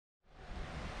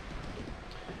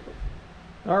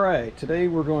Alright, today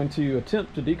we're going to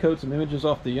attempt to decode some images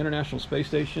off the International Space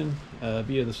Station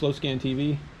via the slow scan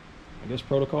TV, I guess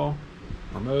protocol,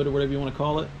 or mode, or whatever you want to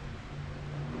call it.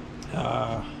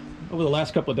 Over the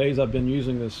last couple of days I've been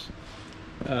using this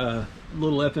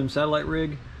little FM satellite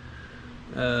rig,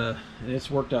 and it's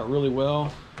worked out really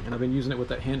well, and I've been using it with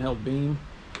that handheld beam.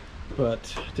 But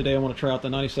today I want to try out the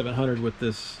 9700 with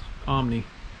this Omni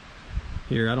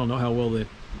here. I don't know how well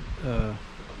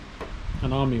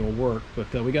an Omni will work,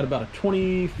 but we got about a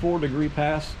 24-degree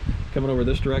pass coming over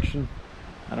this direction.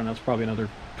 I don't know, it's probably another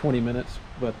 20 minutes,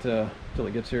 but till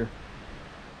it gets here.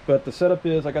 But the setup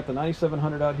is, I got the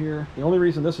 9700 out here. The only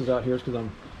reason this is out here is because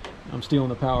I'm stealing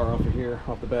the power off of here,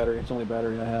 off the battery. It's the only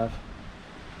battery I have.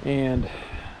 And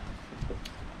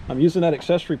I'm using that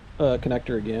accessory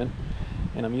connector again,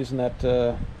 and I'm using that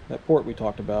that port we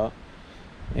talked about,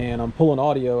 and I'm pulling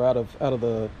audio out of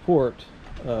the port,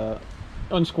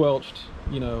 unsquelched,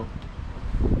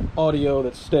 audio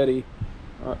that's steady,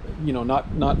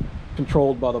 not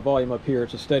controlled by the volume up here.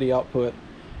 It's a steady output,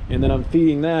 and then I'm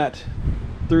feeding that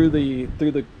through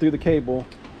the cable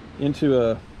into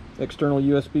a external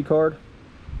USB card,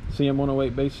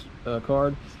 CM108 base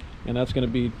card, and that's going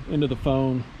to be into the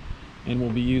phone, and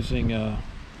we'll be using I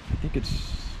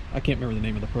can't remember the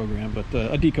name of the program, but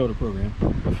a decoder program,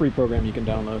 a free program you can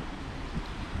download.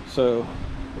 So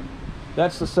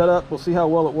that's the setup. We'll see how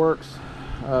well it works.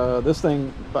 This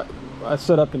thing I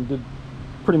set up and did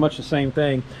pretty much the same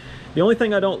thing. The only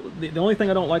thing I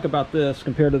don't like about this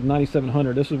compared to the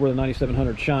 9700, this is where the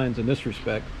 9700 shines in this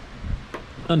respect.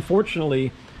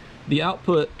 Unfortunately, the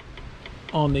output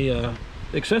on the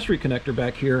accessory connector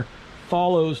back here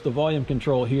follows the volume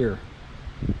control here.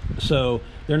 So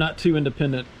they're not two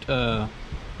independent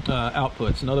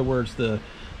outputs. In other words, the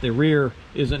rear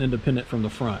isn't independent from the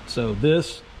front. So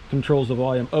this controls the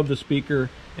volume of the speaker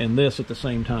and this at the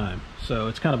same time. So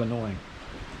it's kind of annoying.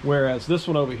 Whereas this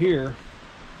one over here,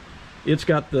 it's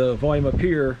got the volume up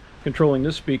here controlling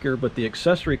this speaker, but the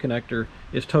accessory connector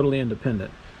is totally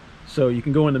independent. So you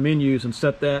can go into menus and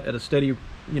set that at a steady,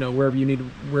 wherever you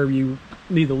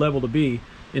need the level to be,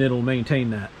 and it'll maintain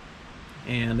that.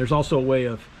 And there's also a way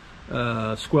of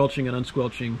squelching and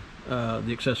unsquelching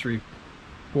the accessory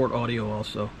port audio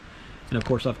also. And of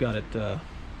course I've got it,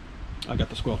 I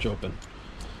got the squelch open.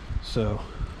 So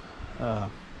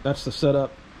that's the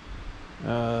setup.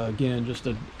 Again, just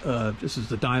this is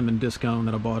the Diamond discone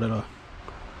that I bought at I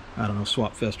don't know,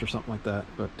 Swap Fest or something like that.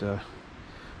 But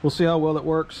we'll see how well it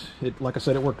works. Like I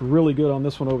said, it worked really good on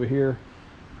this one over here.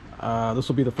 This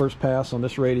will be the first pass on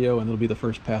this radio, and it'll be the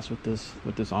first pass with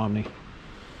this Omni.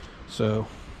 So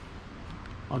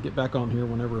I'll get back on here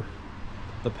whenever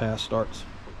the pass starts.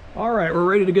 All right, we're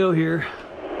ready to go here.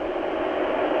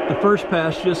 The first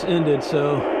pass just ended,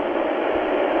 so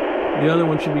the other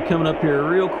one should be coming up here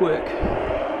real quick.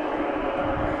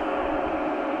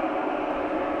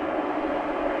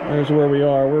 There's where we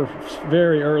are. We're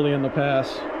very early in the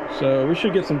pass, so we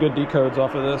should get some good decodes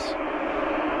off of this.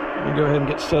 Let me go ahead and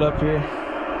get set up here.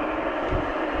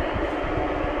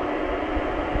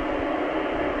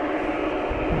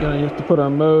 We're gonna have to put our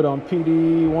mode on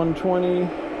PD 120,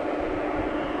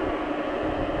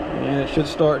 and it should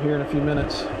start here in a few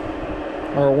minutes,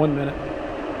 or 1 minute.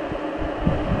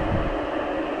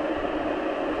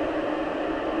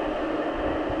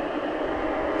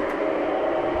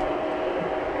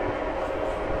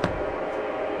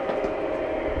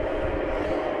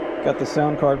 Got the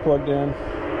sound card plugged in.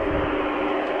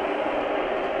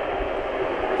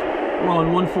 We're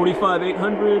on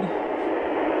 145/800.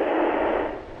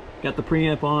 Got the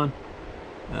preamp on.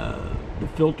 The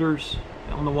filters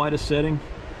on the widest setting.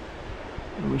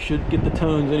 And we should get the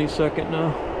tones any second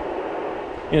now.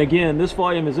 And again, this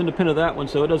volume is independent of that one,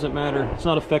 so it doesn't matter. It's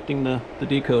not affecting the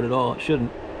decode at all. It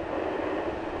shouldn't.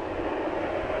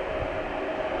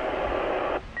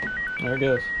 There it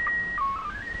goes.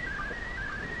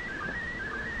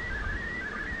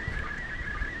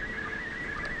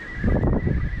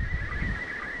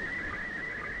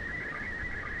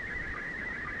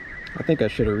 I think I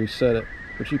should have reset it,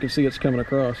 but you can see it's coming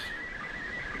across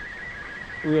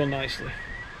real nicely.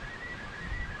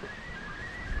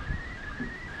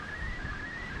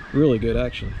 Really good,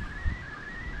 actually.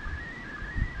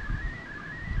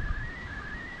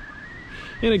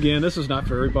 And again, this is not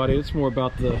for everybody. It's more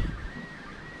about the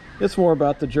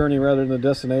journey rather than the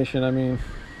destination. I mean,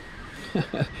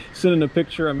 sending a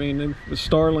picture, I mean, with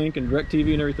Starlink and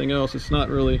DirecTV and everything else, it's not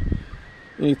really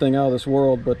anything out of this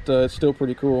world, but it's still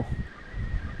pretty cool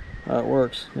how it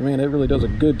works. I mean, it really does a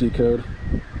good decode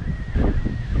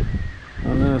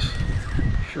on this,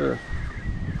 sure.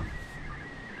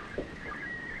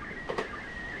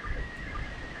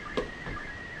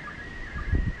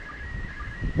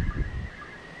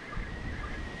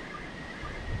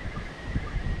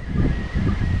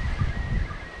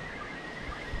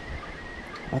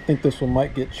 think this one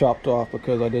might get chopped off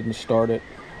because I didn't start it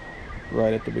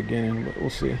right at the beginning, but we'll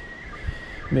see.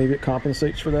 Maybe it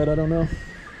compensates for that, I don't know.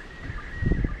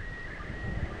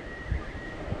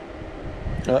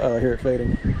 Uh-oh, I hear it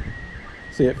fading.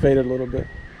 See, it faded a little bit.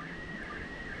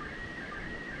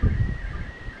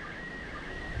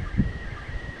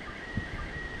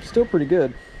 Still pretty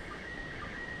good.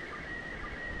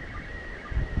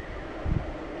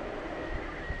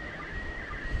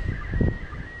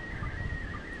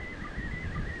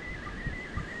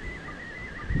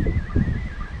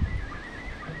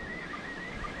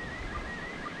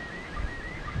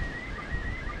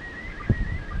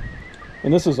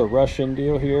 And this is a Russian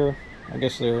deal here. I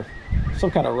guess they're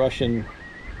some kind of Russian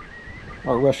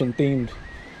or Russian themed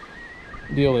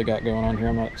deal they got going on here.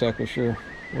 I'm not exactly sure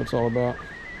what it's all about.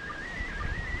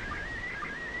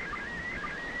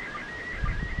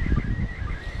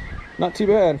 Not too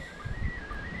bad.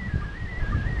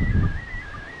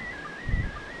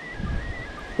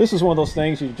 This is one of those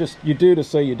things you do to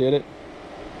say you did it.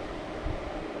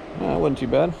 It wasn't too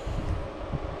bad.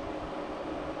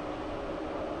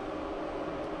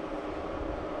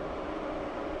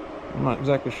 I'm not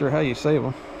exactly sure how you save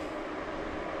them.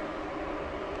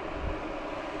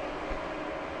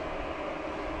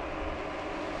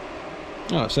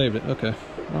 Oh, I saved it. Okay.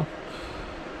 Well,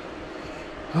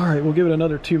 all right, we'll give it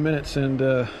another 2 minutes and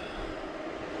we'll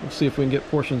see if we can get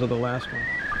portions of the last one.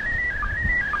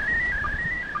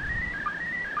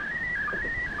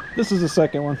 This is the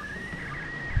second one.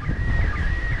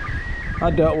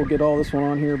 I doubt we'll get all this one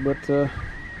on here, but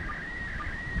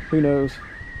who knows?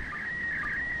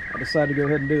 I decided to go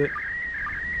ahead and do it.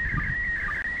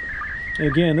 And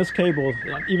again, this cable,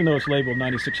 even though it's labeled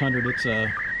 9600,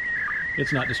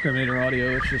 it's not discriminator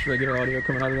audio. It's just regular audio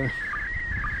coming out of there.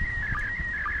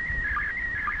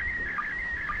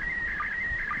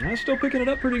 I'm still picking it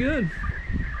up pretty good.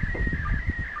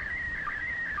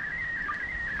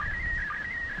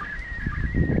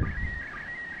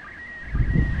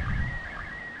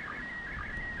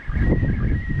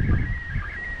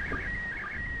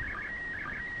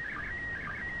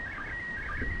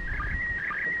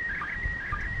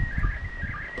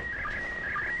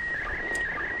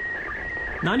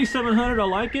 $9,700, I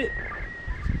like it.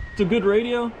 It's a good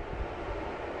radio.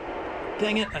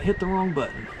 Dang it, I hit the wrong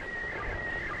button.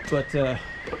 But yeah,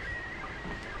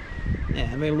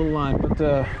 I made a little line. But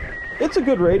it's a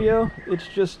good radio. It's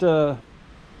just if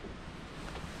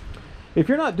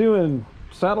you're not doing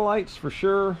satellites for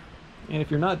sure, and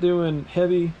if you're not doing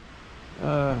heavy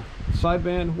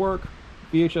sideband work,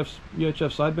 UHF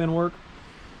sideband work,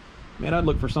 man, I'd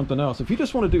look for something else. If you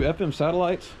just want to do FM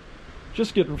satellites,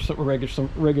 just get some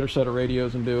regular set of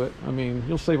radios and do it. I mean,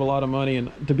 you'll save a lot of money. And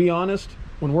to be honest,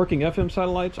 when working FM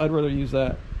satellites, I'd rather use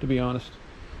that, to be honest.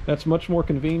 That's much more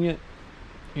convenient.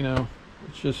 You know,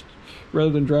 it's just, rather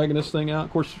than dragging this thing out.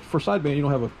 Of course, for sideband, you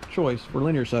don't have a choice. For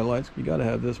linear satellites, you got to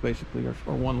have this basically, or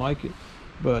one like it.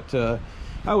 But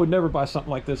I would never buy something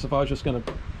like this if I was just going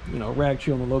to, you know, rag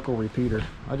chew on the local repeater.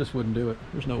 I just wouldn't do it.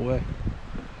 There's no way.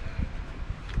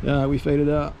 Yeah, we faded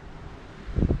out.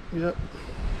 Yep.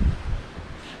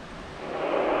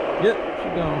 Yep,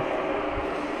 she's gone.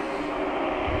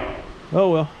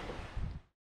 Oh well.